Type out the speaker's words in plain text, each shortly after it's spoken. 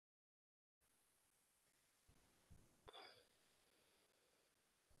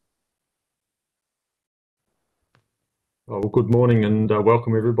Well, good morning and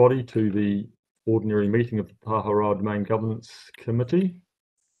welcome everybody to the ordinary meeting of the Taharoa Domain Governance Committee.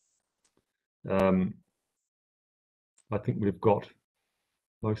 I think we've got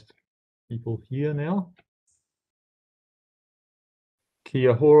most people here now.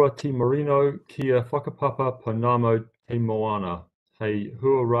 Kia hora te marino, kia whakapapa panamo te moana. Hei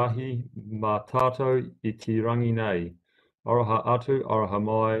huarahi mā tātou I te rangi nei. Araha atu, araha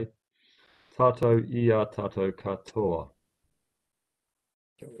mai, tātou I a tātou katoa.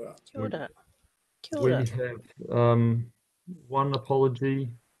 Kia ora. Kia ora. Kia We ora. have one apology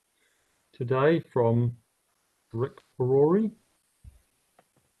today from Rick Ferrari,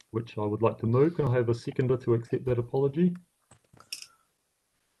 which I would like to move. Can I have a seconder to accept that apology?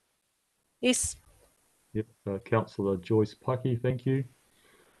 Yes. Yep, Councillor Joyce Pucky, thank you.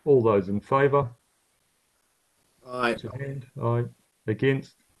 All those in favour? Aye. Raise your hand. Aye.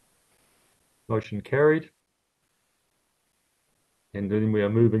 Against? Motion carried. And then we are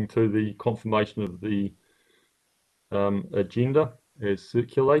moving to the confirmation of the agenda as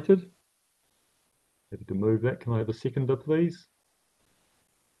circulated. Happy to move that. Can I have a seconder, please?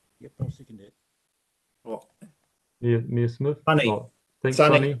 Yep, I'll second it. Oh, Mayor Smith? Sonny. Oh, thanks,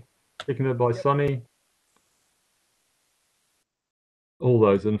 Sonny. Sonny. Seconded by Sonny. All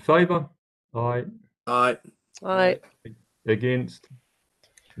those in favour? Aye. aye. Aye. Against?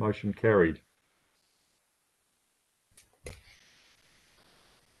 Motion carried.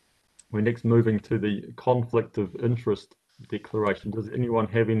 We're next moving to the conflict of interest declaration. Does anyone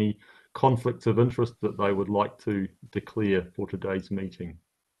have any conflicts of interest that they would like to declare for today's meeting?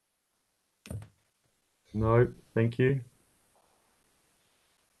 No, thank you.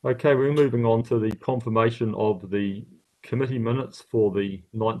 Okay, we're moving on to the confirmation of the committee minutes for the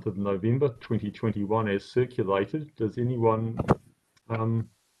 9th of November 2021 as circulated. Does anyone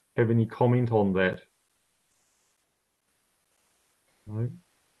have any comment on that? No?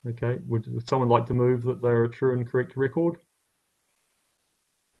 Okay, would someone like to move that they're a true and correct record?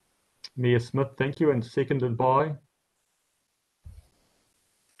 Mayor Smith, thank you, and seconded by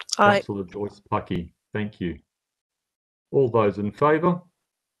Aye. Councillor Joyce Pucky, thank you. All those in favour?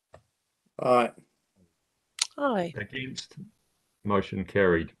 Aye. Aye. Against? Motion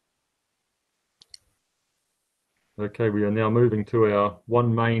carried. Okay, we are now moving to our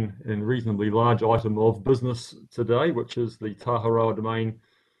one main and reasonably large item of business today, which is the Taharoa Domain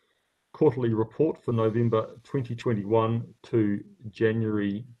quarterly report for November 2021 to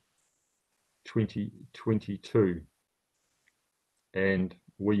January 2022. And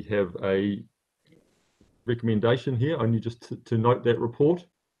we have a recommendation here, only just to note that report,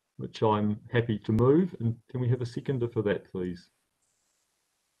 which I'm happy to move. And can we have a seconder for that, please?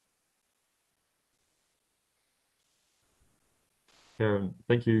 Karen,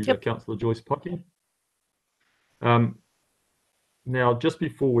 thank you, Yep. Councillor Joyce Pucky. Now, just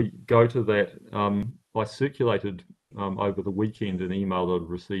before we go to that, I circulated over the weekend an email that I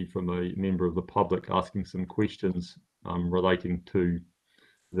received from a member of the public asking some questions relating to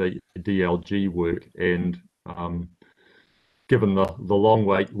the DLG work, and given the long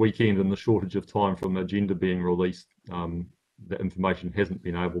weekend and the shortage of time from the agenda being released, the information hasn't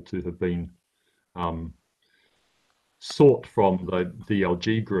been able to have been sought from the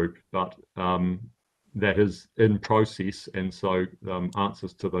DLG group, but that is in process, and so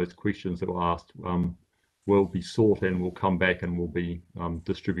answers to those questions that were asked will be sought and will come back and will be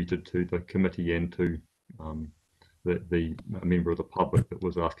distributed to the committee and to the member of the public that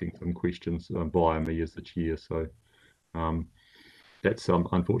was asking some questions via me as the chair. So that's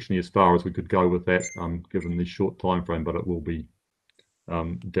unfortunately as far as we could go with that, given the short time frame, but it will be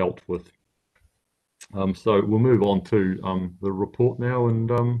dealt with. So we'll move on to the report now,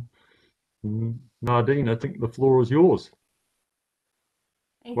 and Nadine, I think the floor is yours.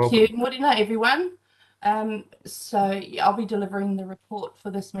 Thank Welcome. you. Morena, everyone. So I'll be delivering the report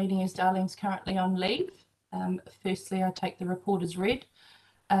for this meeting as Darlene's currently on leave. Firstly, I take the report as read,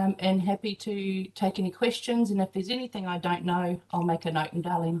 and happy to take any questions. And if there's anything I don't know, I'll make a note and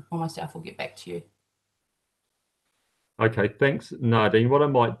Darlene or myself will get back to you. Okay, thanks, Nadine. What I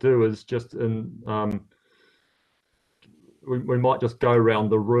might do is just we might just go around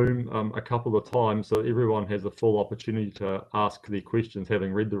the room a couple of times so everyone has a full opportunity to ask their questions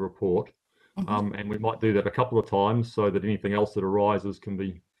having read the report. And we might do that a couple of times so that anything else that arises can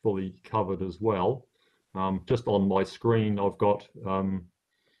be fully covered as well. Just on my screen, I've got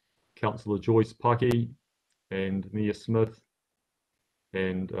Councillor Joyce Pucky and Mayor Smith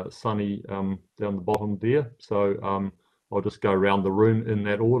and Sonny down the bottom there. So I'll just go around the room in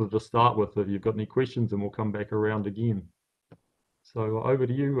that order to start with. If you've got any questions, and we'll come back around again. So over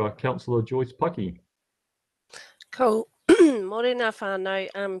to you, Councillor Joyce Pucky. Cool. Morena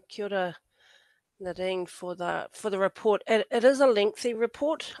whānau, kia ora, Nadine, for the report. It is a lengthy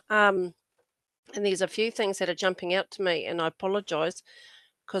report, and there's a few things that are jumping out to me, and I apologise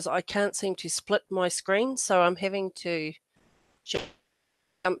because I can't seem to split my screen, so I'm having to jump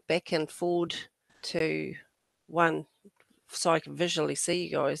back and forward to one so I can visually see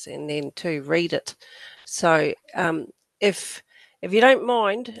you guys, and then two, read it. So if you don't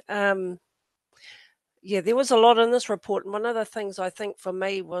mind, yeah, there was a lot in this report, and one of the things I think for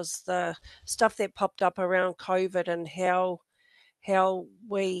me was the stuff that popped up around COVID and how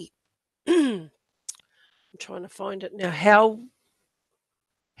we I'm trying to find it now,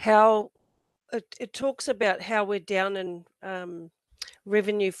 how it talks about how we're down in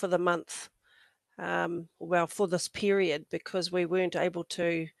revenue for the month, well, for this period, because we weren't able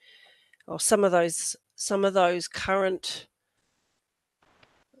to, or some of those current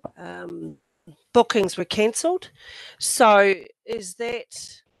bookings were cancelled. So is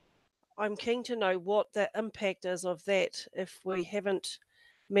that, I'm keen to know what the impact is of that if we haven't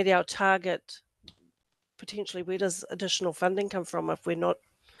met our target. Potentially, where does additional funding come from if we're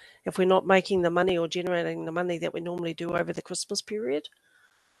not making the money or generating the money that we normally do over the Christmas period?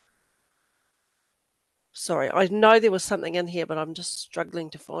 Sorry, I know there was something in here, but I'm just struggling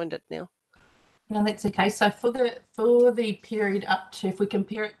to find it now. No, that's okay. So for the period up to, if we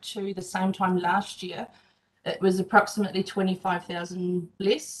compare it to the same time last year, it was approximately 25,000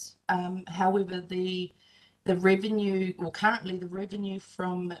 less. However, the revenue, or currently the revenue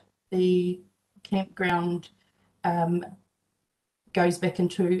from the campground goes back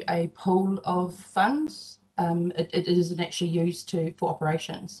into a pool of funds. It isn't actually used for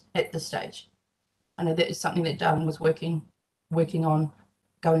operations at this stage. I know that is something that Darwin was working on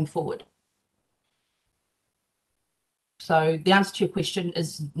going forward. So the answer to your question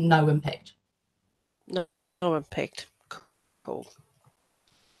is no impact. No impact. Cool.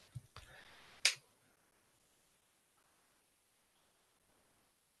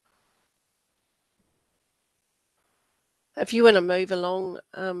 If you want to move along,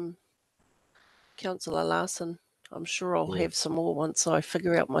 Councillor Larson, I'm sure I'll have some more once I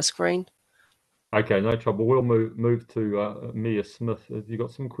figure out my screen. Okay, no trouble. We'll move to Mia Smith. Have you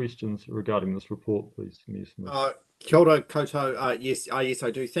got some questions regarding this report, please, Mia Smith? Kia ora koutou. Yes,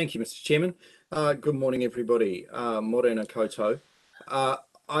 I do. Thank you, Mr. Chairman. Good morning, everybody. Morena koutou.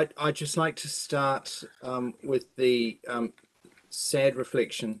 I'd just like to start with the sad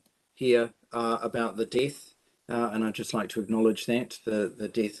reflection here about the death, and I'd just like to acknowledge that the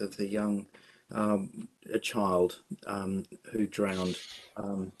death of the young a child who drowned,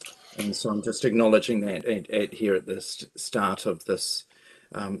 and so I'm just acknowledging that here at the start of this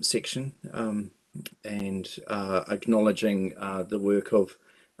section, and acknowledging the work of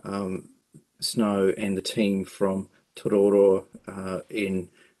Snow and the team from Taharoa in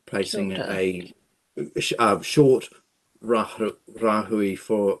placing a short rahui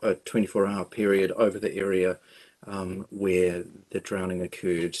for a 24-hour period over the area where the drowning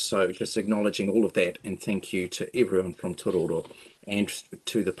occurred. So just acknowledging all of that, and thank you to everyone from Taharoa and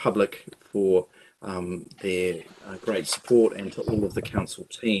to the public for their great support, and to all of the council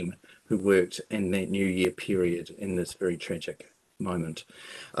team who worked in that New Year period in this very tragic moment.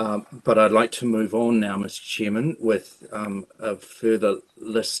 But I'd like to move on now, Mr. Chairman, with a further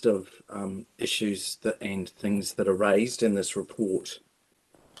list of issues and things that are raised in this report.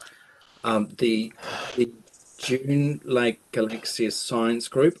 The June Lake Galaxia Science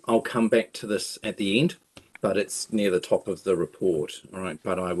Group, I'll come back to this at the end, but it's near the top of the report, all right,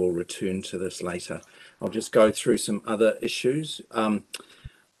 but I will return to this later. I'll just go through some other issues. I'm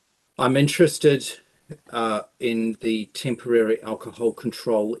interested in the temporary alcohol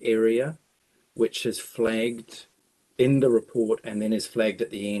control area, which is flagged in the report and then is flagged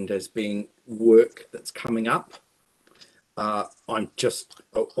at the end as being work that's coming up. All I'd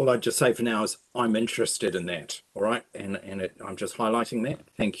just say for now is I'm interested in that, all right, and I'm just highlighting that.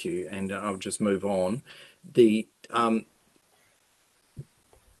 Thank you, and I'll just move on. The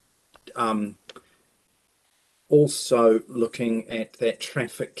also looking at that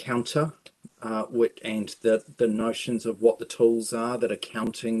traffic counter, and the notions of what the tools are that are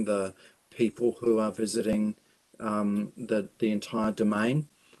counting the people who are visiting the entire domain.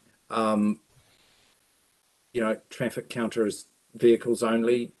 Traffic counter is vehicles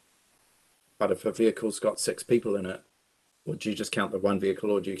only, but if a vehicle's got 6 people in it, or do you just count the one vehicle,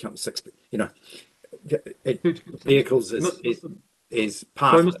 or do you count 6? Vehicles is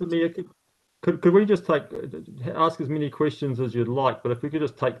part of it. Mr. Mayor, could we just ask as many questions as you'd like, but if we could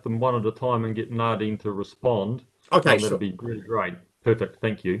just take them one at a time and get Nadine to respond, okay, that'd be really great. Perfect,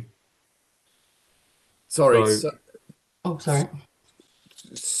 thank you. Sorry. Oh, sorry.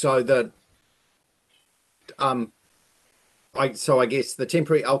 So that I guess the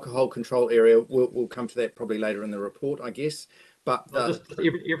temporary alcohol control area, we'll come to that probably later in the report, I guess. But No, just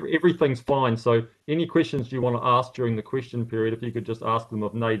everything's fine. So any questions you want to ask during the question period, if you could just ask them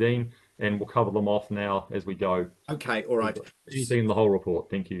of Nadine, and we'll cover them off now as we go. okay, all right. Anything in the whole report.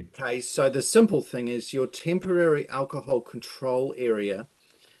 Thank you. Okay, so the simple thing is your temporary alcohol control area,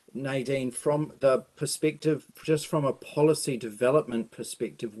 Nadine, from the perspective, just from a policy development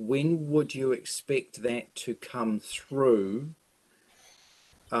perspective, when would you expect that to come through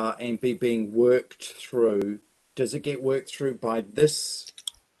and be being worked through? Does it get worked through by this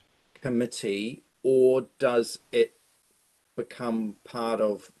committee, or does it become part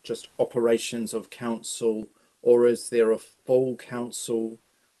of just operations of council, or is there a full council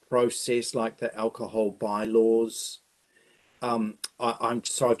process like the alcohol bylaws?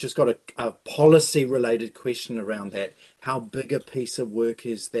 I've just got a policy related question around that. How big a piece of work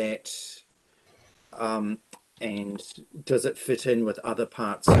is that? And does it fit in with other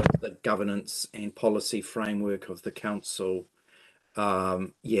parts of the governance and policy framework of the council?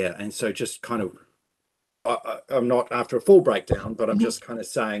 Yeah, and so just kind of, I'm not after a full breakdown, but I'm just kind of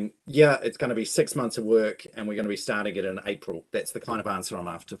saying, yeah, it's going to be 6 months of work and we're going to be starting it in April. That's the kind of answer I'm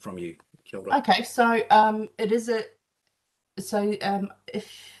after from you, Kilda. Okay, so it is a if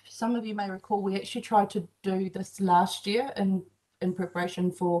some of you may recall, we actually tried to do this last year in preparation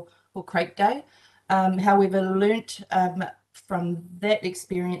for Crate Day. However, learnt from that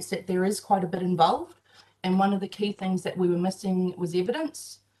experience that there is quite a bit involved, and one of the key things that we were missing was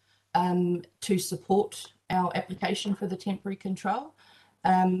evidence to support our application for the temporary control.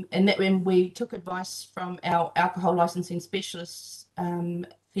 And that when we took advice from our alcohol licensing specialist,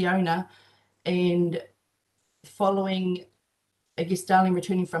 Fiona, and following, I guess, Darling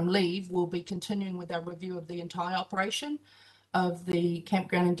returning from leave, we'll be continuing with our review of the entire operation of the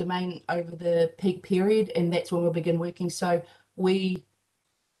campground and domain over the peak period, and that's when we'll begin working. So in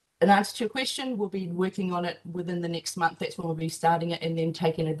answer to your question, we'll be working on it within the next month. That's when we'll be starting it, and then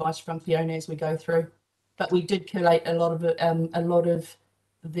taking advice from Fiona as we go through. But we did collate a lot of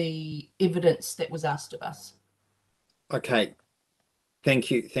the evidence that was asked of us. Okay, thank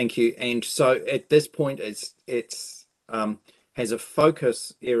you. And so at this point, it's has a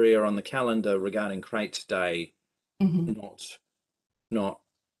focus area on the calendar regarding Crate Day, not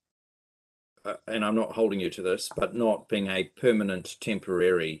and I'm not holding you to this, but not being a permanent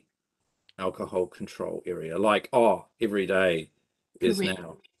temporary alcohol control area, like every day is Correct.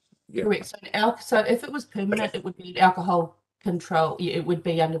 now. Yeah. Correct. So if it was permanent, it would be alcohol control. It would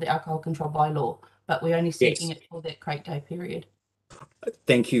be under the alcohol control bylaw, but we're only seeking it for that Crate Day period.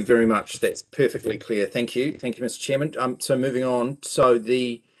 Thank you very much. That's perfectly clear. Thank you, Mr. Chairman. So moving on. So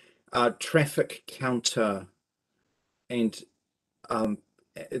the traffic counter and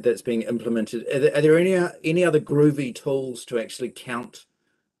that's being implemented. Are there any other groovy tools to actually count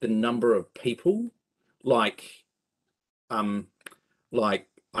the number of people? Like I'm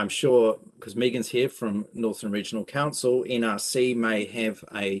sure, because Megan's here from Northern Regional Council, NRC may have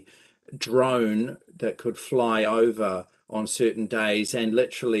a drone that could fly over on certain days and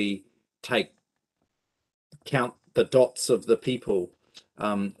literally count the dots of the people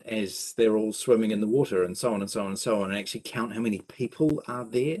as they're all swimming in the water, and so on and so on and so on, and actually count how many people are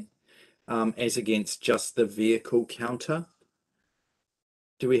there as against just the vehicle counter.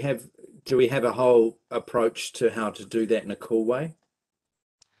 Do we have a whole approach to how to do that in a cool way?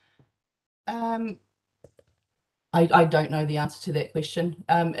 I don't know the answer to that question.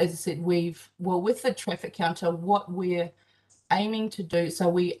 As I said, with the traffic counter, what we're aiming to do, so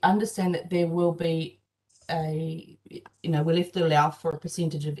we understand that there will be we'll have to allow for a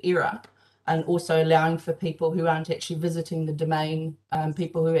percentage of error, and also allowing for people who aren't actually visiting the domain,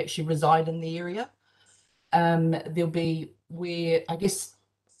 people who actually reside in the area. There'll be I guess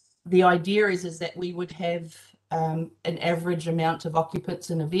the idea is that we would have an average amount of occupants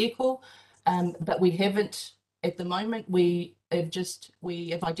in a vehicle, but we haven't at the moment. We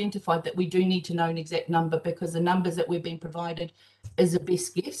have identified that we do need to know an exact number, because the numbers that we've been provided is a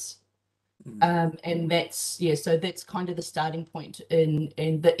best guess. And that's so that's kind of the starting point and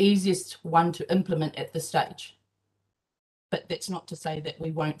the easiest one to implement at this stage. But that's not to say that we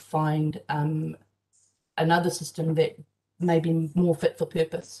won't find another system that may be more fit for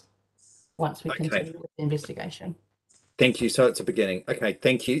purpose once we continue with the investigation. Thank you. So it's a beginning. Okay,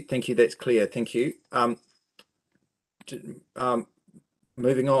 thank you. That's clear. Thank you.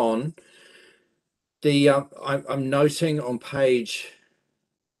 Moving on, I'm noting on page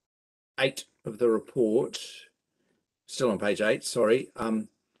 8 of the report, still on page 8, sorry,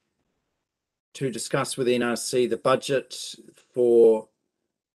 to discuss with NRC the budget for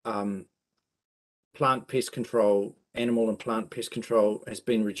plant pest control, animal and plant pest control has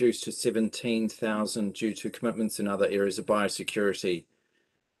been reduced to 17,000 due to commitments in other areas of biosecurity.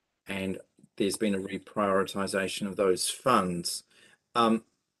 And there's been a reprioritization of those funds.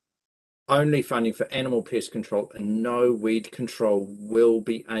 Only funding for animal pest control and no weed control will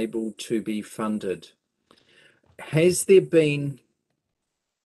be able to be funded. Has there been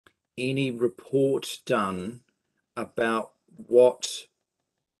any report done about what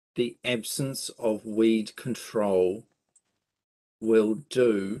the absence of weed control will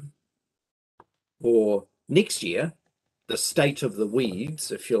do for next year, the state of the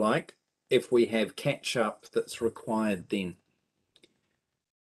weeds, if you like, if we have catch up that's required then?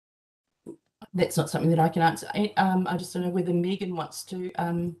 That's not something that I can answer. I just don't know whether Megan wants to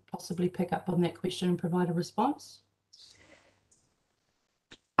possibly pick up on that question and provide a response.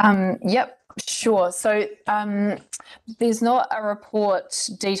 Yep, sure. So there's not a report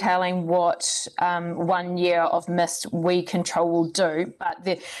detailing what 1 year of missed weed control will do, but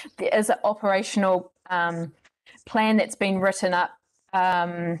there is an operational plan that's been written up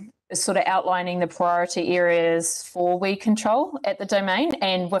sort of outlining the priority areas for weed control at the domain.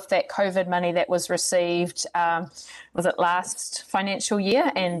 And with that COVID money that was received, was it last financial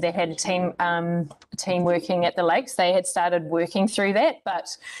year? And they had a team working at the lakes. They had started working through that,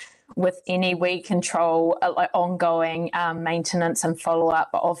 but with any weed control, like ongoing maintenance and follow-up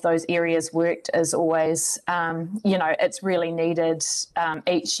of those areas worked is always, it's really needed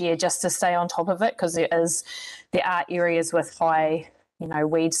each year just to stay on top of it, because there are areas with high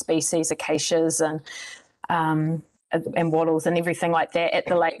weed species, acacias and wattles and everything like that at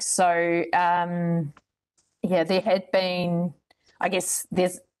the lake. So there had been, I guess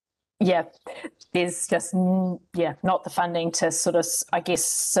there's just not the funding to sort of, I guess,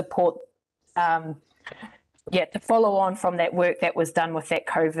 support to follow on from that work that was done with that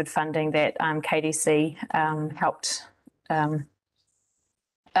COVID funding that KDC helped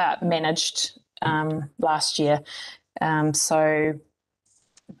managed last year. So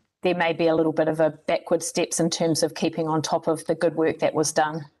there may be a little bit of a backward steps in terms of keeping on top of the good work that was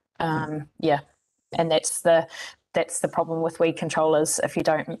done. And that's the problem with weed controllers. If you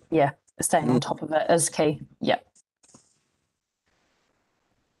don't, staying on top of it is key. Yeah.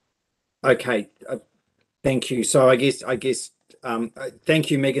 Okay. Thank you. So I guess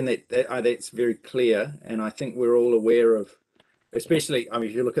thank you, Megan. That's very clear, and I think we're all aware of, especially, I mean,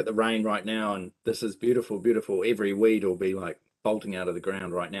 if you look at the rain right now, and this is beautiful, beautiful. Every weed will be like bolting out of the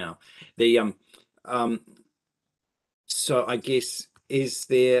ground right now. So I guess, this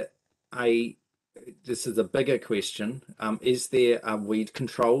is a bigger question. Is there a weed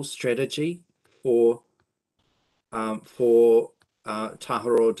control strategy for Taharoa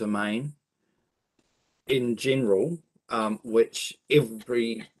domain in general, which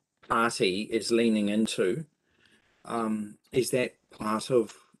every party is leaning into? Is that part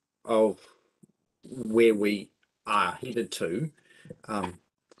of where we are headed to? And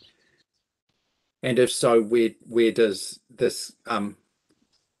if so, where does this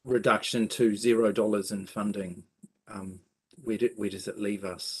reduction to $0 in funding, where does it leave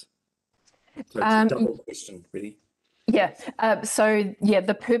us? So it's a double question, really.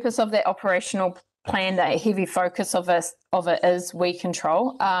 The purpose of that operational plan, the heavy focus of it is weed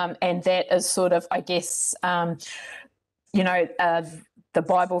control, and that is sort of, I guess, the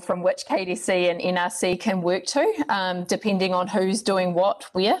Bible from which KDC and NRC can work to, depending on who's doing what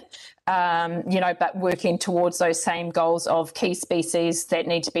where, but working towards those same goals of key species that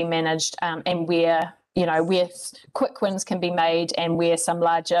need to be managed, and where quick wins can be made, and where some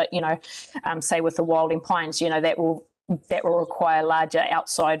larger, say with the wilding pines, that will require larger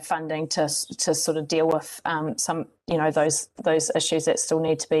outside funding to sort of deal with some, those issues that still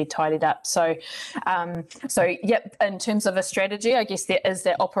need to be tidied up. So, in terms of a strategy, I guess there is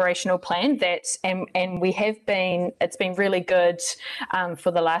that operational plan and we have been, it's been really good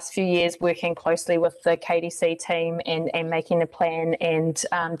for the last few years working closely with the KDC team and making a plan and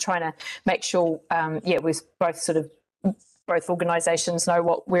trying to make sure, we both organisations know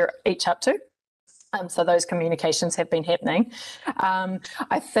what we're each up to. So those communications have been happening.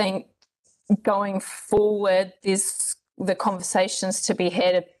 I think going forward, there's the conversations to be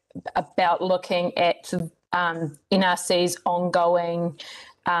had about looking at NRC's ongoing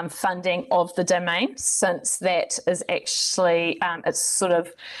funding of the domain, since that is actually, it's sort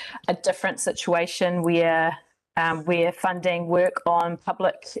of a different situation where we're funding work on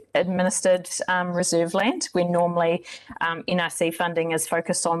public administered reserve land when normally NRC funding is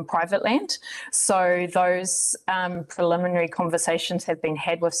focused on private land. So those preliminary conversations have been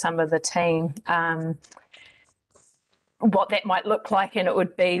had with some of the team. What that might look like, and it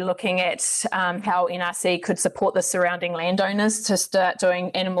would be looking at how NRC could support the surrounding landowners to start doing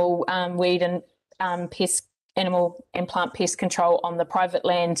animal weed and animal and plant pest control on the private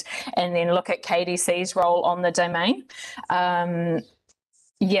land, and then look at KDC's role on the domain.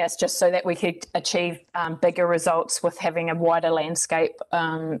 Yes, just so that we could achieve bigger results with having a wider landscape,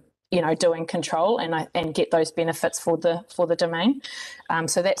 doing control and get those benefits for the domain.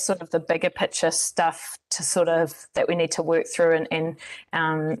 So that's sort of the bigger picture stuff that we need to work through and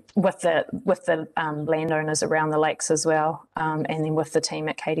with the landowners around the lakes as well, and then with the team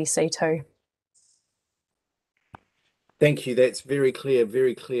at KDC too. Thank you. That's very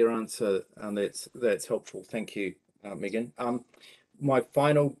clear answer. That's helpful. Thank you, Megan. My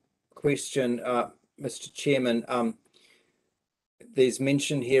final question, Mr. Chairman, there's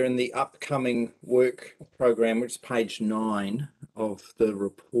mention here in the upcoming work program, which is page 9 of the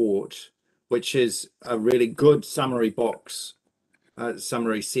report, which is a really good summary box,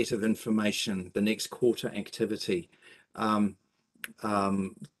 summary set of information, the next quarter activity.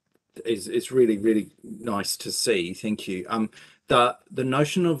 It's really nice to see. Thank you. The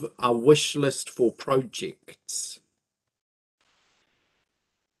notion of a wish list for projects.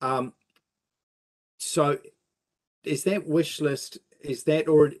 So is that wish list, is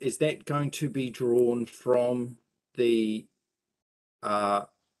that going to be drawn from the current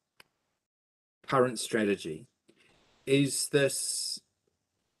strategy? Is this,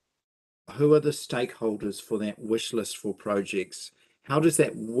 who are the stakeholders for that wish list for projects? How does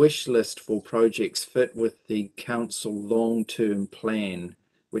that wish list for projects fit with the council long-term plan,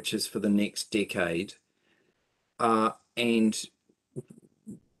 which is for the next decade, and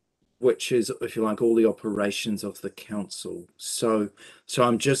which is, if you like, all the operations of the council? So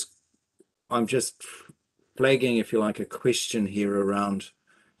I'm just flagging, if you like, a question here around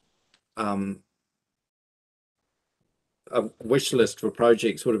a wish list for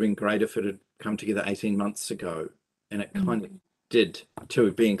projects would have been great if it had come together 18 months ago, and it kind of did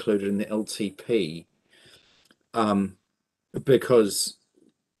to be included in the LTP, because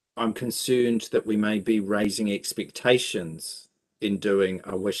I'm concerned that we may be raising expectations in doing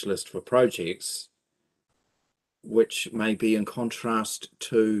a wish list for projects, which may be in contrast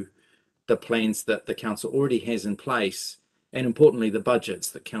to the plans that the council already has in place, and importantly, the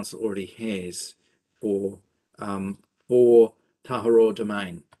budgets that council already has for Taharoa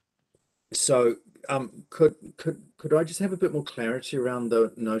domain. So could I just have a bit more clarity around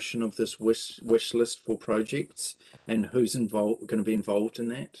the notion of this wish list for projects and who's going to be involved in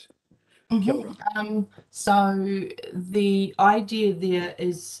that? So the idea there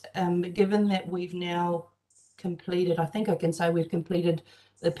is, given that we've now completed, I think I can say we've completed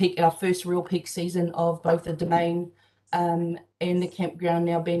our first real peak season of both the domain and the campground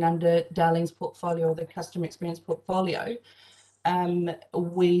now being under Darlene's portfolio, or the customer experience portfolio.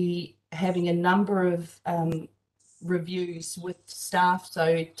 We having a number of reviews with staff,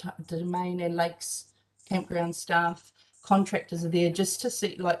 so domain and lakes campground staff, contractors are there, just to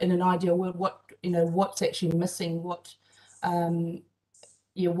see, like, in an ideal world, what's actually missing, what are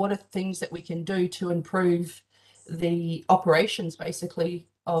things that we can do to improve the operations basically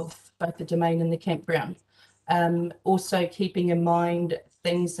of both the domain and the campground. Also keeping in mind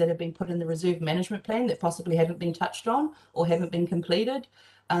things that have been put in the reserve management plan that possibly haven't been touched on or haven't been completed,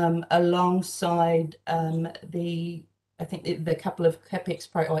 alongside I think the couple of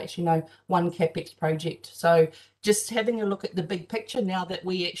one CapEx project. So just having a look at the big picture now that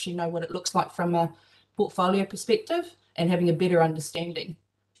we actually know what it looks like from a portfolio perspective, and having a better understanding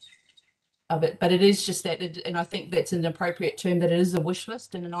of it. But it is just that, and I think that's an appropriate term, that it is a wish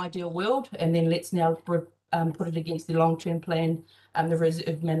list in an ideal world, and then let's now put it against the long-term plan, the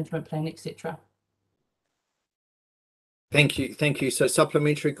reserve management plan, etc. Thank you. So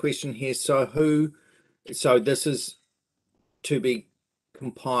supplementary question here. So this is to be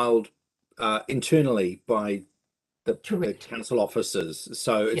compiled internally by the council officers.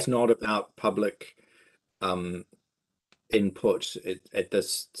 So it's not about public input at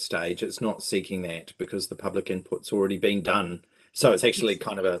this stage. It's not seeking that, because the public input's already been done. So it's actually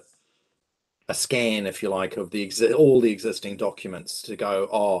kind of a scan, if you like, of all the existing documents to go,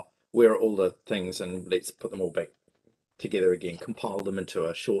 oh, where are all the things, and let's put them all back together again, compile them into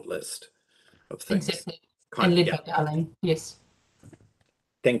a short list of things. Exactly. And led by Darlene, yes.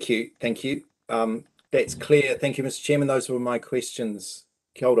 Thank you. That's clear. Thank you, Mr. Chairman. Those were my questions.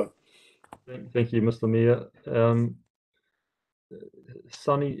 Kia ora. Thank you, Mr. Mayor.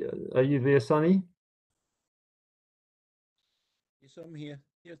 Sonny, are you there, Sonny? Yes, I'm here.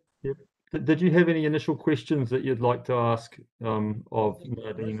 Yes. Yep. Did you have any initial questions that you'd like to ask of I think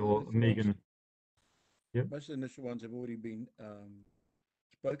Nadine most of or the Megan? Most of the initial ones have already been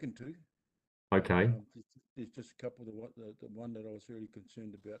spoken to. Okay. There's just a couple. The one that I was really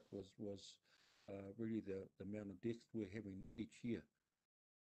concerned about was really the amount of deaths we're having each year,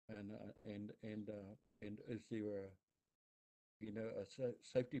 and is there a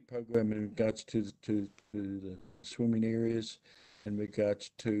safety program in regards to the swimming areas, in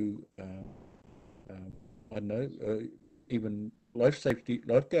regards to I don't know, even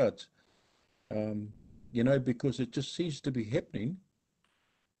lifeguards, because it just seems to be happening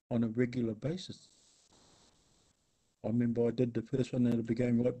on a regular basis. I remember I did the first one that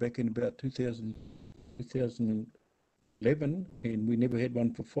began right back in about 2011, and we never had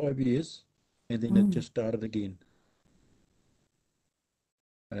one for 5 years, and then it just started again.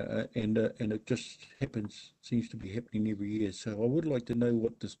 And it just seems to be happening every year. So I would like to know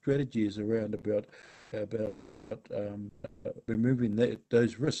what the strategy is around about removing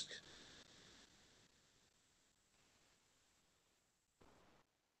those risks.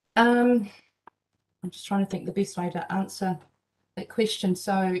 I'm just trying to think the best way to answer that question.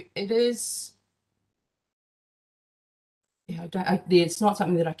 So it is, yeah, it's not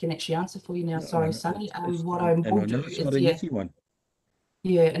something that I can actually answer for you now. Sorry, Sonny. What I will do it's is, not an easy one.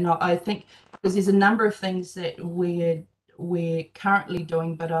 yeah, and I think because there's a number of things that we're currently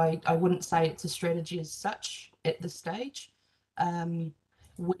doing, but I wouldn't say it's a strategy as such at this stage.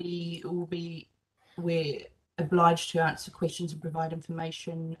 We're obliged to answer questions and provide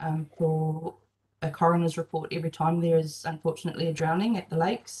information for a coroner's report every time there is unfortunately a drowning at the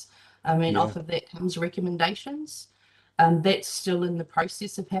lakes. And off of that comes recommendations. That's still in the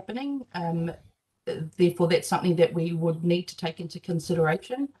process of happening. Therefore, that's something that we would need to take into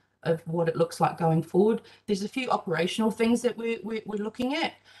consideration of what it looks like going forward. There's a few operational things that we're looking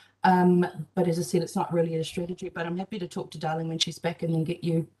at, but as I said, it's not really a strategy. But I'm happy to talk to Darling when she's back and then get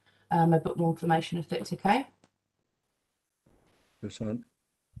you a bit more information if that's okay. Because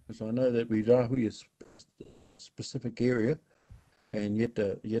I know that we rahui is a specific area, and yet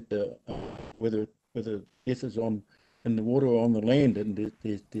whether death is in the water or on the land, and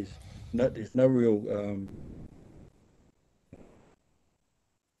there's no real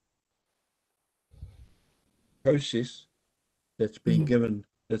process that's been given,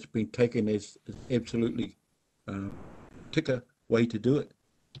 that's been taken as absolutely ticker way to do it,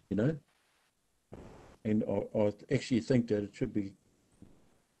 and I actually think that it should be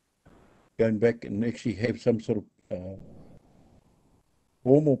going back and actually have some sort of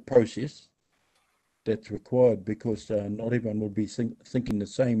formal process that's required, because not everyone will be thinking the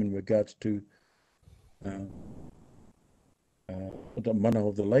same in regards to the mana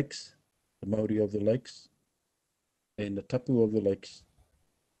of the lakes, the Māori of the lakes, and the tapu of the lakes.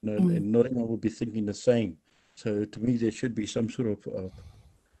 And not everyone will be thinking the same. So to me, there should be some sort of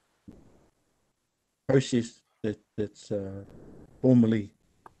process that's formally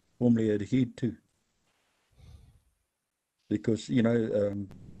adhered to. Because,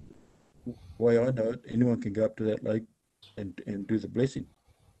 way I know it, anyone can go up to that lake and do the blessing,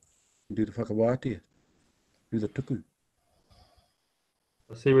 and do the whakawātea, do the tuku.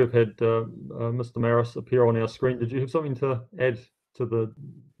 I see we've had Mr. Maris appear on our screen. Did you have something to add to the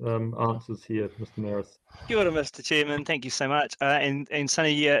answers here, Mr. Maris? Kia ora, Mr. Chairman. Thank you so much. And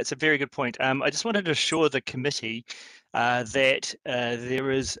Sonny, yeah, it's a very good point. I just wanted to assure the committee that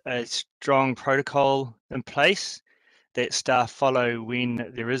there is a strong protocol in place that staff follow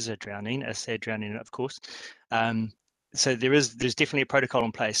when there is a drowning, a sad drowning, of course. So there's definitely a protocol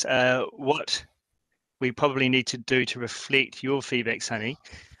in place. What we probably need to do to reflect your feedback, Sonny,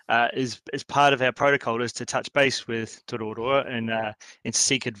 is part of our protocol is to touch base with Taharoa and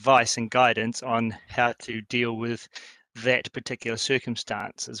seek advice and guidance on how to deal with that particular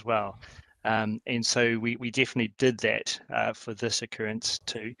circumstance as well. And so we definitely did that for this occurrence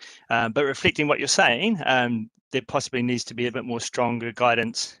too. But reflecting what you're saying, there possibly needs to be a bit more stronger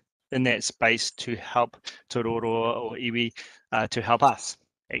guidance in that space to help Taharoa or iwi to help us,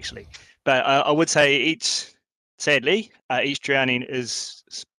 actually. But I would say sadly, each drowning is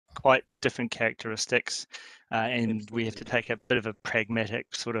quite different characteristics, and we have to take a bit of a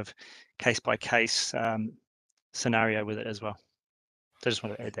pragmatic sort of case-by-case scenario with it as well. So I just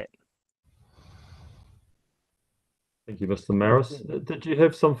want to add that. Thank you, Mr. Maris. Did you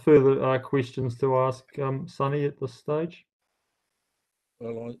have some further questions to ask Sonny at this stage?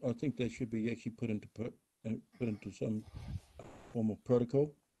 Well, I think they should be actually put into some form of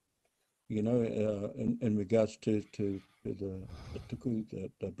protocol, you know, in regards to the tuku,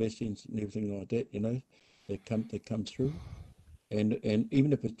 the blessings and everything like that, you know, they come through, and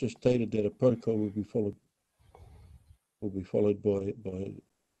even if it's just stated that a protocol will be followed by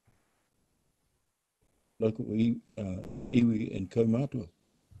local iwi and kaumātua.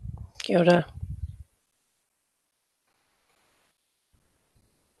 Kia ora.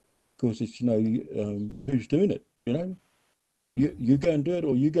 Of course, it's, you know, who's doing it, you know, you go and do it,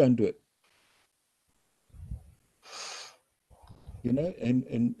 or you go and do it, you know,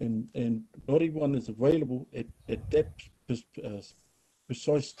 and not everyone is available at that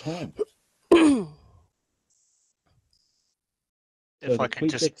precise time. So If I could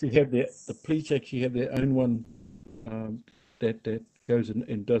just, the police actually have their own one that goes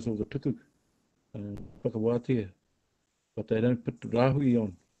and does all the tuku, whakawātea, but they don't put the rahui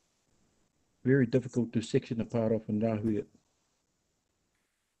on. Very difficult to section apart off and rahui it,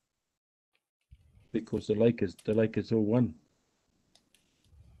 because the lake is all one.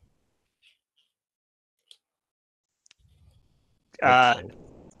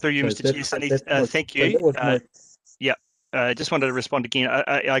 through you, So Mr. Chair, Sunny, thank you. That was my, Yeah, just wanted to respond again.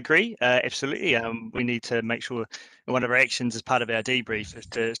 I agree, absolutely. We need to make sure one of our actions as part of our debrief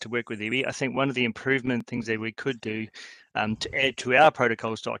is to work with iwi. I think one of the improvement things that we could do to add to our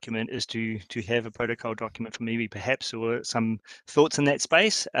protocols document is to have a protocol document from iwi, perhaps, or some thoughts in that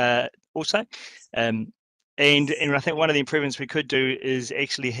space also. And I think one of the improvements we could do is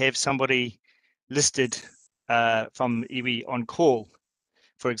actually have somebody listed from iwi on call,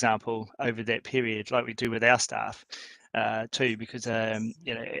 for example, over that period, like we do with our staff too, because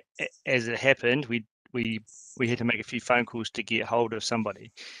you know, as it happened, we had to make a few phone calls to get hold of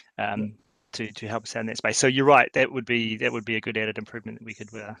somebody to help us out in that space. So you're right, that would be a good added improvement that we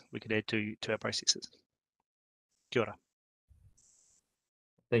could add to our processes. Kia ora.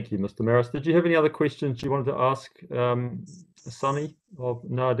 Thank you, Mr. Maris. Did you have any other questions you wanted to ask Sunny of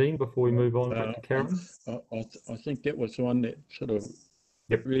Nardine before we move on back to Karen? I think that was the one that sort of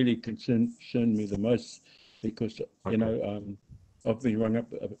really concerned me the most, because you know, I've been rung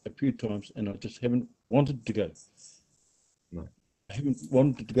up a few times and I just haven't wanted to go. No. I haven't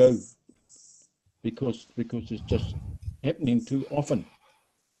wanted to go because it's just happening too often.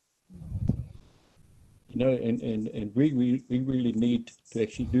 You know, and we really need to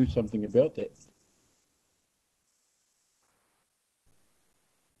actually do something about that.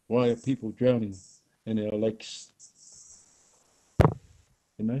 Why are people drowning in our lakes?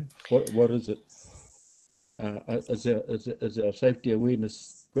 You know, what is it? Is our safety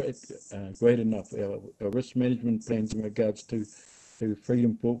awareness great enough? Our risk management plans in regards to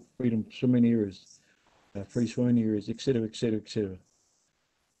freedom swimming areas, free swimming areas, etc., etc., etc.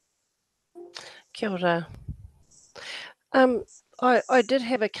 Kia ora. I did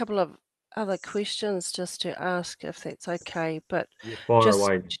have a couple of other questions just to ask, if that's okay, but Fire just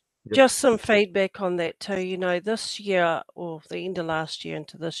away. Yep. just some feedback on that too. You know, this year, or the end of last year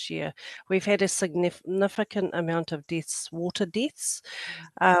into this year, we've had a significant amount of deaths, water deaths.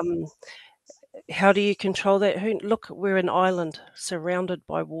 How do you control that? Look, we're an island surrounded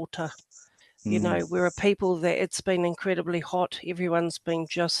by water. You know, we're a people that it's been incredibly hot. Everyone's been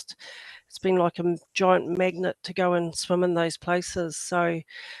it's been like a giant magnet to go and swim in those places. So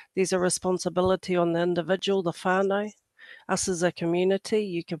there's a responsibility on the individual, the whānau, us as a community.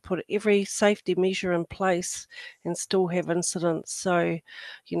 You can put every safety measure in place and still have incidents. So,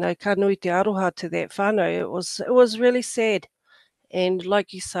 you know, ka nui te aroha to that whānau. It was really sad. And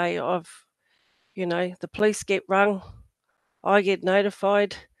like you say, you know, the police get rung, I get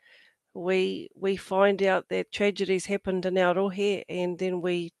notified. We find out that tragedies happened in our rohe, and then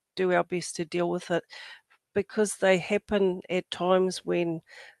we do our best to deal with it, because they happen at times when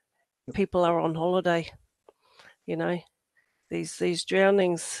people are on holiday. You know, these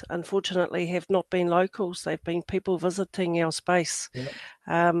drownings unfortunately have not been locals; they've been people visiting our space.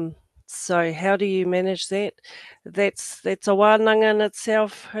 So how do you manage that? That's a wānanga in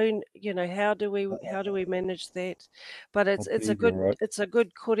itself. You know, how do we manage that? But it's a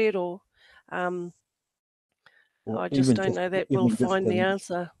good kōrero. I just don't know that we'll find the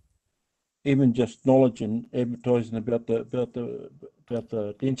answer. Even just knowledge and advertising about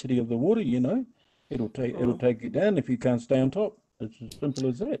the density of the water, you know, it'll take you down if you can't stay on top. It's as simple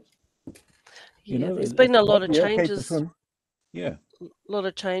as that. Yeah, you know, there's been a lot of changes. Yeah. A lot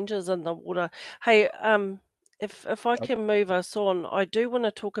of changes in the water. Hey, if I can move us on, I do want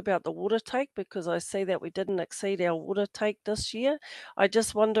to talk about the water take, because I see that we didn't exceed our water take this year. I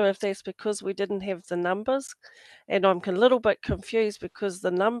just wonder if that's because we didn't have the numbers, and I'm a little bit confused because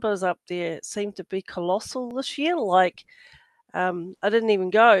the numbers up there seem to be colossal this year. Like I didn't even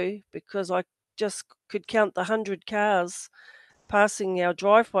go because I just could count the 100 cars passing our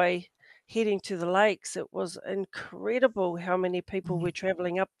driveway heading to the lakes. It was incredible how many people were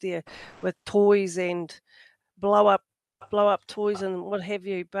traveling up there with toys and blow up toys and what have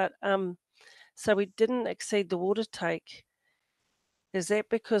you. But so we didn't exceed the water take. Is that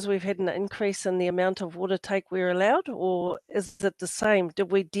because we've had an increase in the amount of water take we're allowed, or is it the same?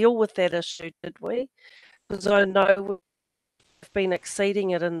 Did we deal with that issue, did we? Because I know we've been exceeding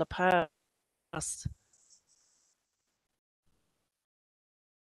it in the past.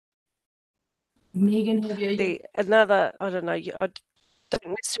 Megan, have you? Another, I don't know, I don't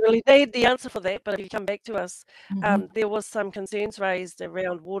necessarily need the answer for that, but if you come back to us, there was some concerns raised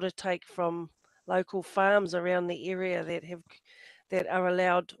around water take from local farms around the area that are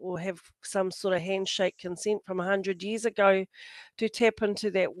allowed or have some sort of handshake consent from 100 years ago to tap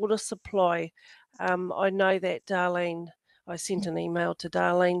into that water supply. I know that Darlene, I sent an email to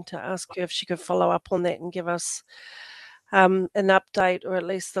Darlene to ask her if she could follow up on that and give us an update, or at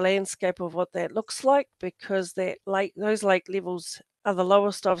least the landscape of what that looks like, because those lake levels are the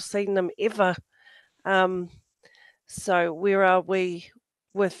lowest I've seen them ever. So where are we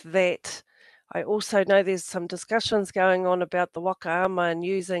with that? I also know there's some discussions going on about the waka ama and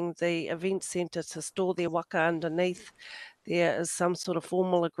using the event centre to store their waka underneath. There is some sort of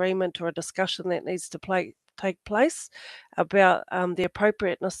formal agreement or a discussion that needs to take place about the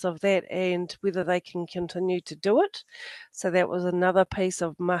appropriateness of that and whether they can continue to do it. So that was another piece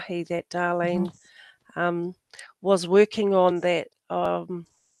of mahi that Darlene was working on that. I'm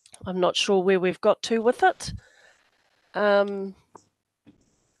not sure where we've got to with it.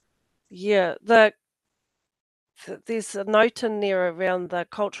 Yeah, there's a note in there around the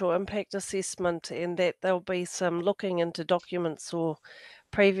cultural impact assessment, and that there'll be some looking into documents or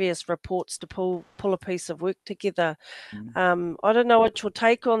previous reports to pull a piece of work together. I don't know what your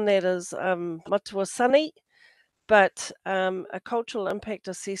take on that is, Matua Sunny, but a cultural impact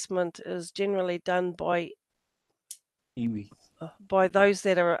assessment is generally done by those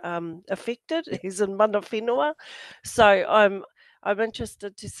that are affected, as in mana whenua. So I'm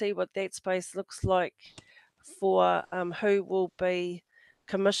interested to see what that space looks like for who will be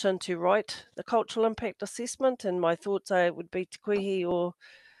commissioned to write the cultural impact assessment. And my thoughts are it would be Te Kuihi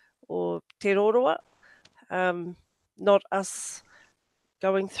or Taharoa, not us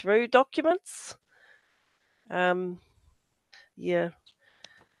going through documents. Yeah.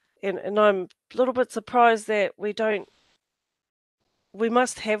 And I'm a little bit surprised that we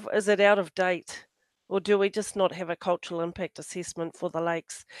must have, is it out of date? Or do we just not have a cultural impact assessment for the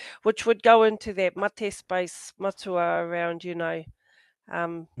lakes, which would go into that mate space, matua around,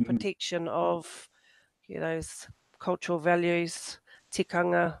 protection of, those cultural values,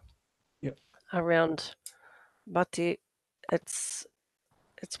 tikanga, around mate. It's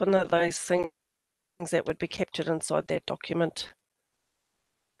one of those things that would be captured inside that document.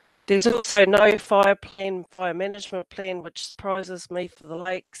 There's also no fire management plan, which surprises me for the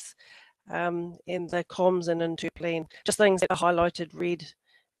lakes, and the comms and inter plan, just things that are highlighted red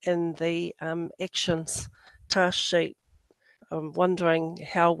in the actions task sheet. I'm wondering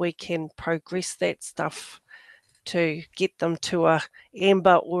how we can progress that stuff to get them to a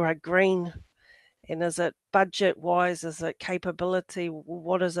amber or a green. And is it budget wise? Is it capability?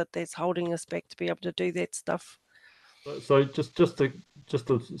 What is it that's holding us back to be able to do that stuff? So just to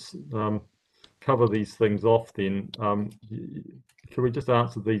cover these things off, then can we just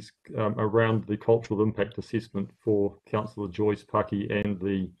answer these around the cultural impact assessment for Councillor Joyce Paki and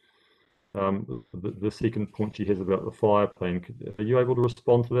the second point she has about the fire plan? Are you able to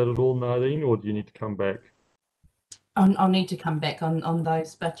respond to that at all, Nadine, or do you need to come back? I'll need to come back on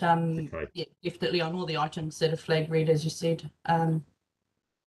those, but Okay. yeah, definitely on all the items that are flag red, as you said,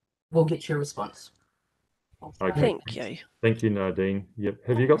 we'll get your response. Okay. Thank you. Thank you, Nadine. Yep.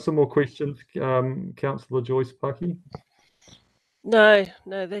 Have you got some more questions, Councillor Joyce Paki? No,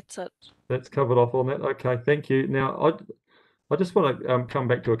 that's it. That's covered off on that. Okay, thank you. Now, I just want to come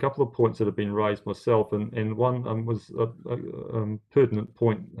back to a couple of points that have been raised myself, and one was a pertinent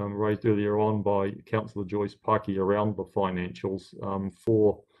point raised earlier on by Councillor Joyce Paki around the financials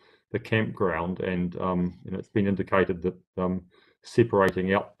for the campground, and it's been indicated that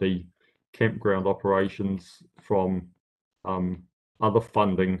separating out the campground operations from other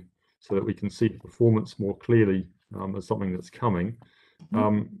funding so that we can see performance more clearly is something that's coming.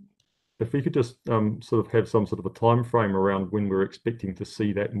 If we could just sort of have some sort of a time frame around when we're expecting to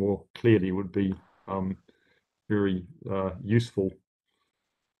see that more clearly would be very useful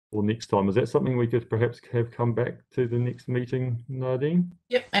for next time. Is that something we could perhaps have come back to the next meeting, Nadine?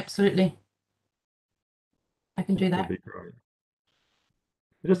 Yep, absolutely. I can do that. That'd be great.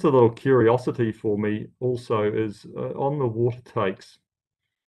 Just a little curiosity for me also is on the water takes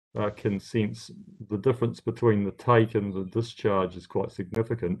consents, the difference between the take and the discharge is quite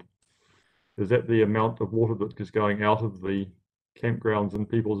significant. Is that the amount of water that is going out of the campgrounds in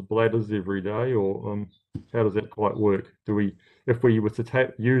people's bladders every day, or how does that quite work? Do we, if we were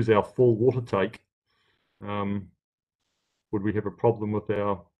to use our full water take, would we have a problem with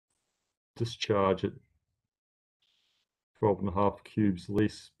our discharge at 12.5 cubes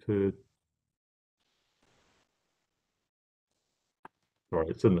less per? Sorry,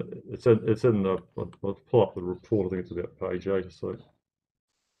 it's in the. I'll pull up the report. I think it's about page 8 or so.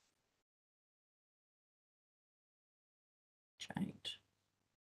 Change.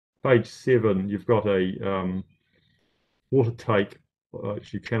 Page 7, you've got a water take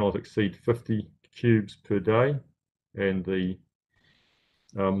which you cannot exceed 50 cubes per day, and the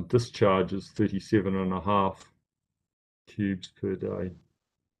discharge is 37.5 cubes per day.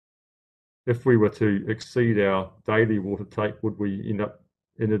 If we were to exceed our daily water take, would we end up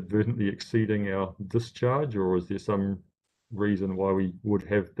inadvertently exceeding our discharge, or is there some reason why we would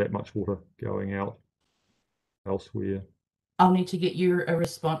have that much water going out elsewhere? I'll need to get you a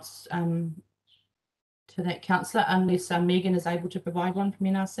response to that, councillor, unless Megan is able to provide one from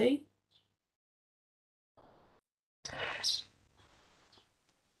NRC.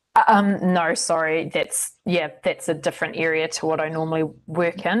 No, sorry, that's a different area to what I normally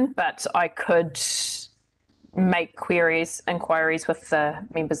work in, but I could make inquiries with the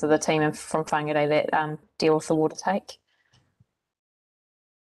members of the team from Whangarei that deal with the water take.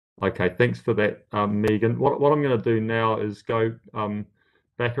 Okay, thanks for that, Megan. What I'm going to do now is go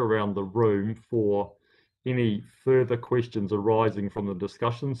back around the room for any further questions arising from the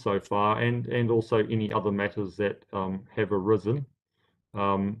discussion so far, and also any other matters that have arisen.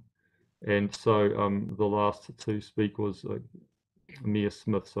 And so the last to speak was Mayor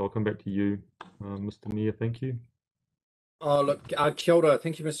Smith. So I'll come back to you, Mr. Mayor. Thank you. Oh, look, kia ora.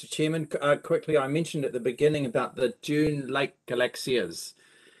 Thank you, Mr. Chairman. Quickly, I mentioned at the beginning about the Dune Lake Galaxias,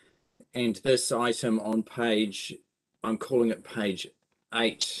 and this item on page, I'm calling it page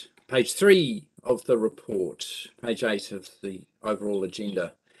 8, page 3 of the report, page 8 of the overall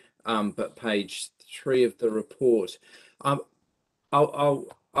agenda, but page 3 of the report. I'm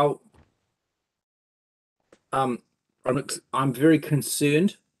very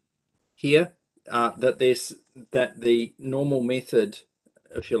concerned here that the normal method,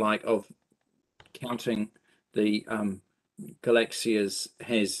 if you like, of counting the galaxias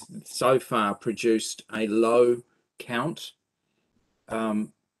has so far produced a low count,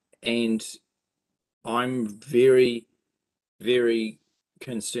 and I'm very, very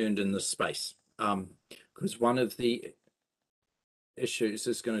concerned in this space, because one of the issues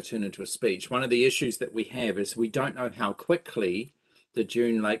is going to turn into a speech. One of the issues that we have is we don't know how quickly the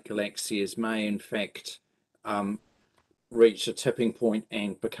Dune Lake Galaxias may in fact reach a tipping point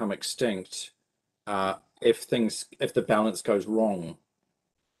and become extinct if the balance goes wrong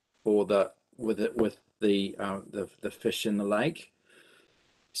for with the fish in the lake.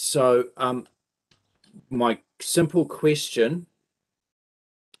 So my simple question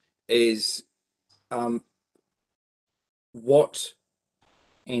is what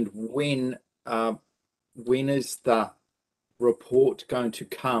and when is the report going to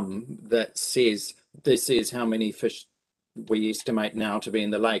come that says this is how many fish we estimate now to be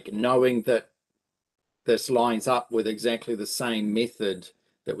in the lake, knowing that this lines up with exactly the same method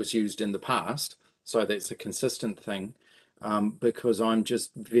that was used in the past, so that's a consistent thing, because I'm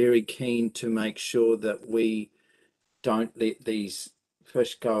just very keen to make sure that we don't let these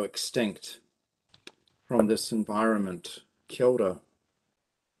fish go extinct from this environment. Kia ora.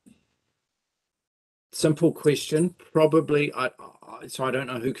 Simple question, probably. So I don't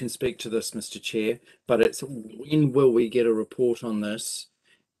know who can speak to this, Mr. Chair, but it's when will we get a report on this,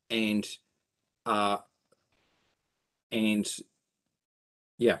 and yeah,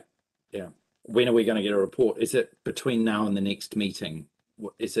 when are we going to get a report? Is it between now and the next meeting?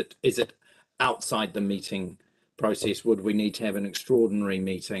 Is it outside the meeting process? Would we need to have an extraordinary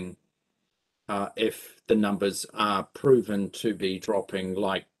meeting if the numbers are proven to be dropping,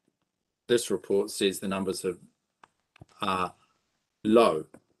 like this report says the numbers are low?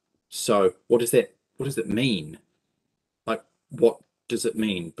 So what does that mean? Like, what does it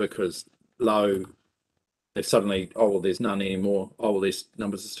mean? Because low, if suddenly, oh well, there's none anymore. Oh well, these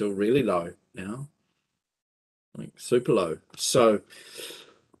numbers are still really low now, like super low. So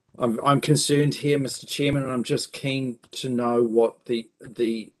I'm concerned here, Mr. Chairman, and I'm just keen to know what the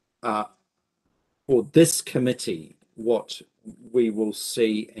for this committee, what we will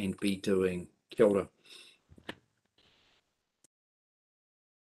see and be doing. Kia ora.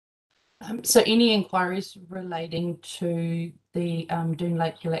 So any inquiries relating to the Doon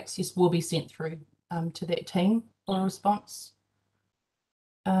Lake Hill access will be sent through to that team for a response,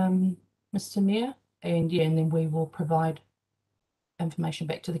 Mr. Mayor, and yeah, and then we will provide information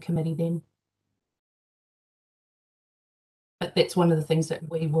back to the committee then. But that's one of the things that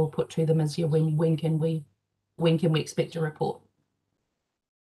we will put to them is, yeah, when can we expect a report?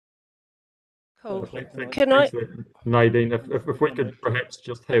 Cool. Thanks Can I? for that, Nadine. If we could perhaps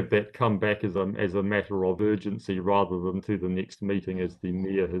just have that come back as a matter of urgency rather than to the next meeting, as the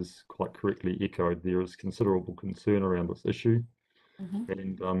Mayor has quite correctly echoed, there is considerable concern around this issue.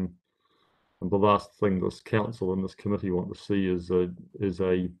 And the last thing this council and this committee want to see is an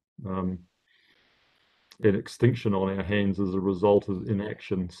extinction on our hands as a result of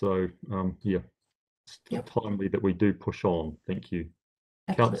inaction. So yeah, it's timely that we do push on. Thank you.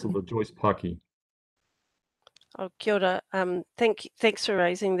 Absolutely. Councillor Joyce Paki. Oh, kia ora. Thanks for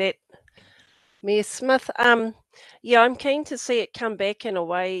raising that, Mayor Smith. Yeah, I'm keen to see it come back in a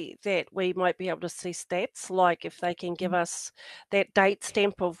way that we might be able to see stats, like if they can give us that date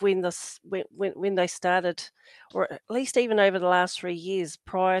stamp of when when they started, or at least even over the last 3 years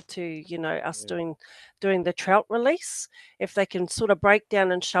prior to us doing the trout release. If they can sort of break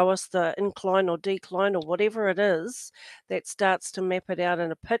down and show us the incline or decline or whatever it is that starts to map it out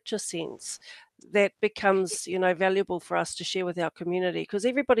in a picture sense, that becomes valuable for us to share with our community, because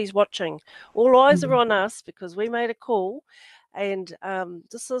everybody's watching. All eyes are on us because we made a call, and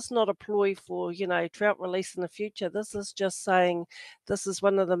this is not a ploy for trout release in the future. This is just saying this is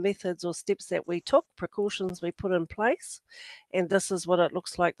one of the methods or steps that we took, precautions we put in place, and this is what it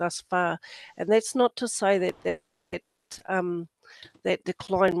looks like thus far. And that's not to say that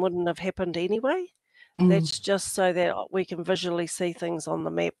decline wouldn't have happened anyway. That's just so that we can visually see things on the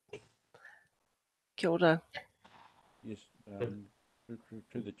map. Kia ora. Yes, to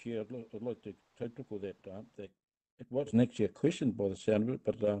the chair, I'd like to tackle that. That it wasn't actually a question by the sound of it,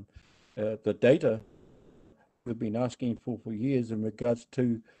 but the data we've been asking for years in regards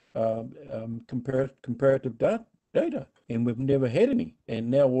to comparative data, and we've never had any. And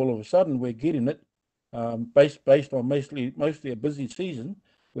now all of a sudden we're getting it based on mostly a busy season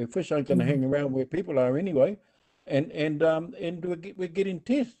where fish aren't going to hang around where people are anyway, and we're getting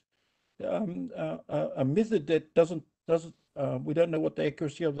tests. A method that doesn't we don't know what the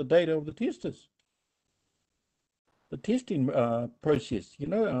accuracy of the data of the test is. The testing process,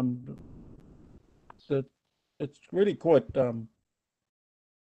 that it's really quite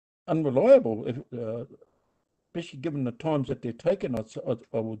unreliable, especially given the times that they're taken. I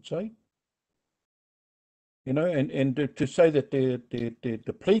would say, and to say that they're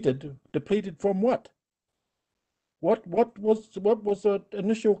depleted from what? What was the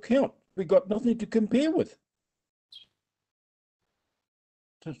initial count? We got nothing to compare with.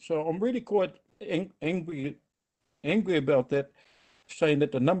 So I'm really quite angry about that, saying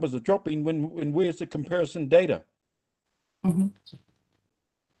that the numbers are dropping when where's the comparison data?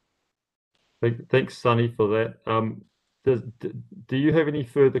 Thanks, Sonny, for that. Do you have any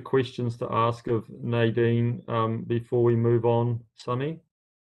further questions to ask of Nadine before we move on, Sonny?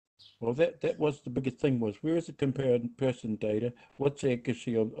 Well, that was the biggest thing, was where is the comparison data? What's the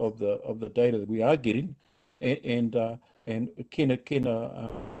accuracy of the data that we are getting, and can a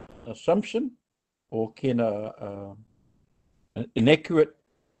assumption or can an inaccurate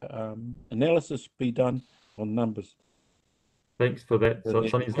analysis be done on numbers? Thanks for that. So,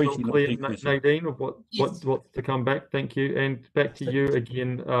 Sonny, is it all clear, Nadine, of what's to come back? Thank you. And back to you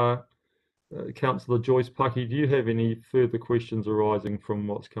again, Councillor Joyce Paki. Do you have any further questions arising from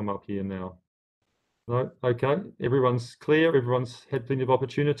what's come up here now? No? Okay. Everyone's clear. Everyone's had plenty of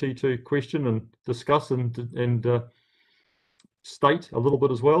opportunity to question and discuss and state a little bit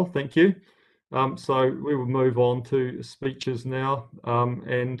as well. Thank you. So we will move on to speeches now.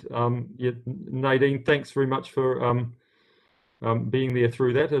 Yeah, Nadine, thanks very much for being there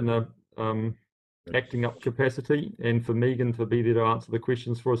through that in a acting up capacity, and for Megan to be there to answer the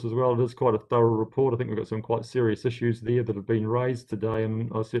questions for us as well. It is quite a thorough report. I think we've got some quite serious issues there that have been raised today,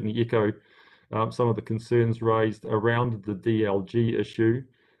 and I certainly echo some of the concerns raised around the DLG issue,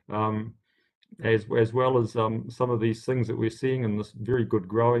 as well as some of these things that we're seeing in this very good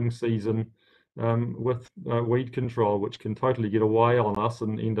growing season with weed control, which can totally get away on us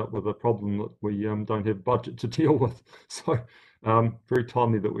and end up with a problem that we don't have budget to deal with. So very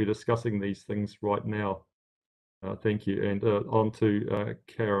timely that we're discussing these things right now. Thank you. And on to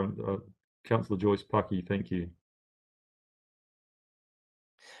Councillor Joyce Paki. Thank you.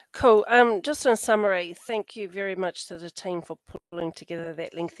 Cool. Just in summary, thank you very much to the team for pulling together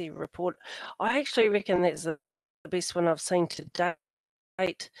that lengthy report. I actually reckon that's the best one I've seen to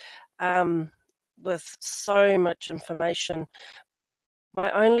date. with so much information.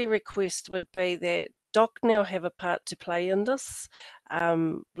 My only request would be that DOC now have a part to play in this,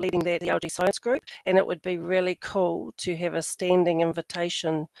 leading the DLG science group, and it would be really cool to have a standing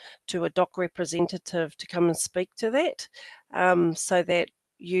invitation to a DOC representative to come and speak to that, so that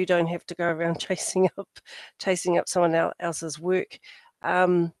you don't have to go around chasing up someone else's work.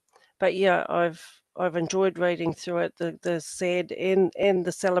 But yeah, I've enjoyed reading through it, the sad and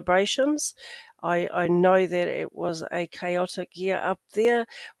the celebrations. I know that it was a chaotic year up there.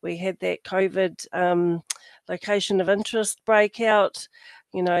 We had that COVID location of interest breakout.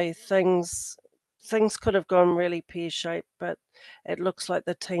 You know, things could have gone really pear-shaped, but it looks like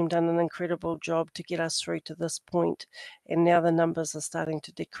the team done an incredible job to get us through to this point, and now the numbers are starting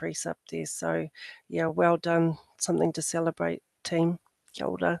to decrease up there. So yeah, well done. Something to celebrate, team. Kia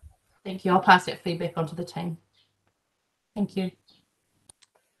ora. Thank you. I'll pass that feedback on to the team. Thank you.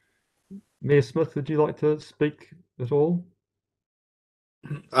 Mayor Smith, would you like to speak at all?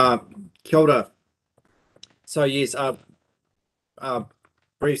 Kia ora. So yes,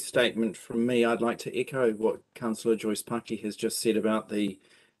 brief statement from me. I'd like to echo what Councillor Joyce Paki has just said about the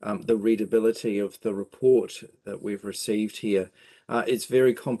readability of the report that we've received here. It's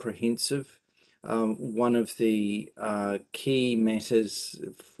very comprehensive. One of the key matters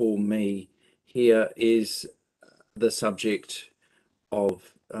for me here is the subject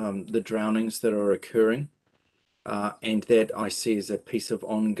of the drownings that are occurring, and that I see as a piece of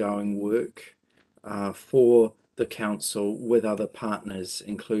ongoing work for the council with other partners,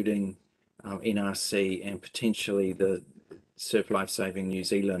 including NRC and potentially the Surf Life Saving New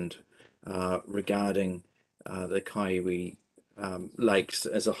Zealand, regarding the Kaiwi lakes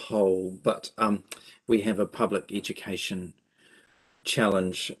as a whole. But we have a public education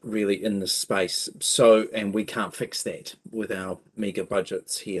challenge really in this space, so, and we can't fix that with our meager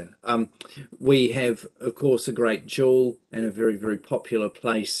budgets here. We have, of course, a great jewel and a very, very popular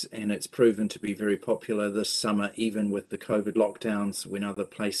place, and it's proven to be very popular this summer, even with the COVID lockdowns when other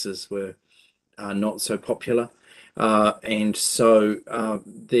places were not so popular. And so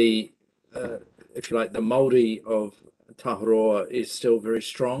the if you like, the Māori of Taharoa is still very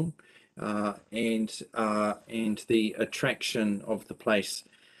strong. And the attraction of the place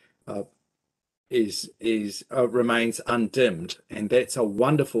remains undimmed, and that's a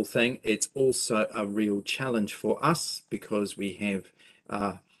wonderful thing. It's also a real challenge for us because we have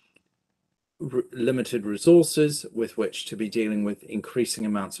limited resources with which to be dealing with increasing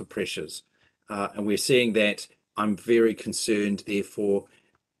amounts of pressures, and we're seeing that. I'm very concerned, therefore,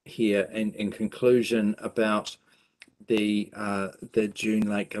 here in conclusion about the June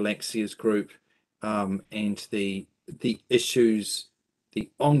Lake Galaxias group, and the issues, the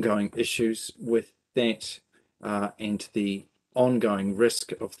ongoing issues with that, and the ongoing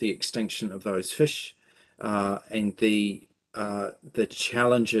risk of the extinction of those fish, and the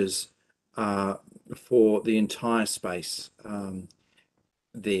challenges for the entire space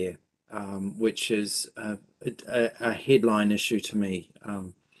there, which is a headline issue to me.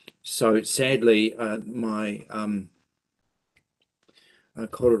 So sadly, my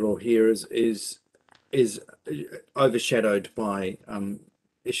corridor here is overshadowed by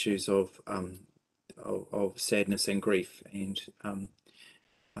issues of sadness and grief and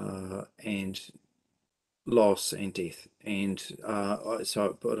loss and death, and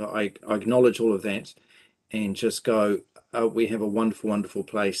so, but I acknowledge all of that and just go, we have a wonderful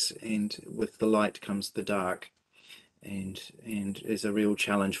place, and with the light comes the dark, and is a real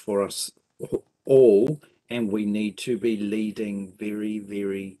challenge for us all, and we need to be leading very,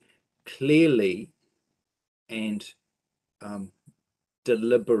 very clearly and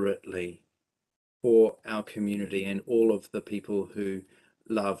deliberately for our community and all of the people who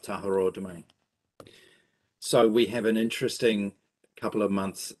love Taharoa Domain. So we have an interesting couple of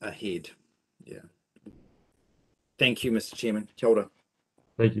months ahead. Yeah. Thank you, Mr. Chairman. Kia ora.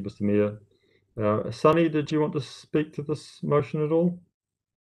 Thank you, Mr. Mayor. Sunny, did you want to speak to this motion at all?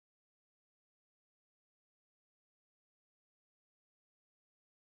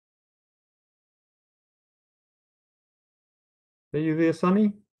 Are you there,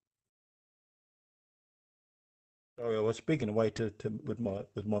 Sunny? Sorry, I was speaking away with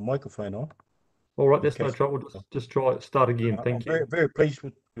my microphone on. All right, that's Okay. no trouble. Just try it. Start again. Thank you. Very pleased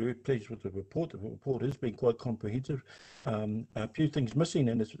with the report. The report has been quite comprehensive. A few things missing,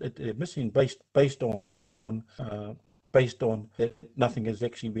 and it's missing based on that nothing has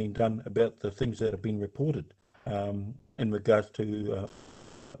actually been done about the things that have been reported in regards to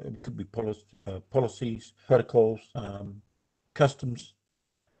it could be policies, protocols, customs,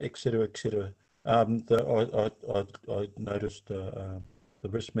 etc., etc. I noticed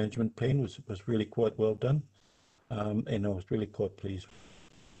risk management plan was really quite well done, and I was really quite pleased.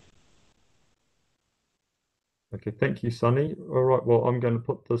 Okay, thank you, Sonny. All right, well, I'm going to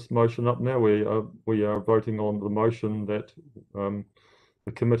put this motion up now. We are voting on the motion that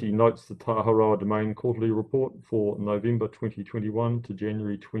the committee notes the Taharoa Domain quarterly report for November 2021 to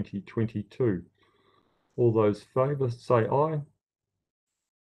January 2022. All those favour say aye.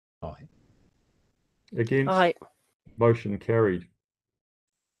 Aye. Against? Aye. Motion carried.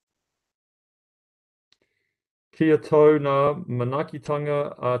 Kia tau ngā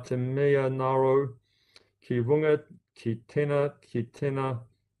manakitanga a te mea ngaro, ki runga, ki tēnā,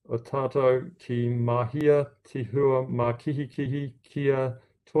 o tātou ki mahia, te hua mā kihi, kia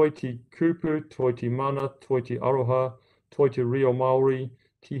toi te kupu, toi te mana, toi te aroha, toi te reo Māori,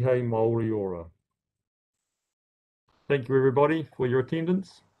 tihei Māori ora. Thank you everybody for your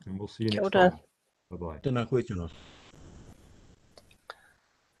attendance, and we'll see you Kia next ora. time. Bye-bye. Tēnā koe tino.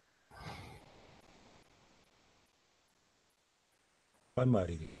 Pai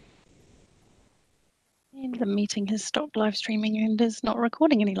Māori. And the meeting has stopped live streaming and is not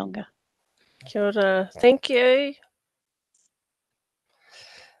recording any longer. Kia ora. Thank you.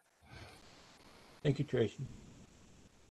 Thank you, Tracy.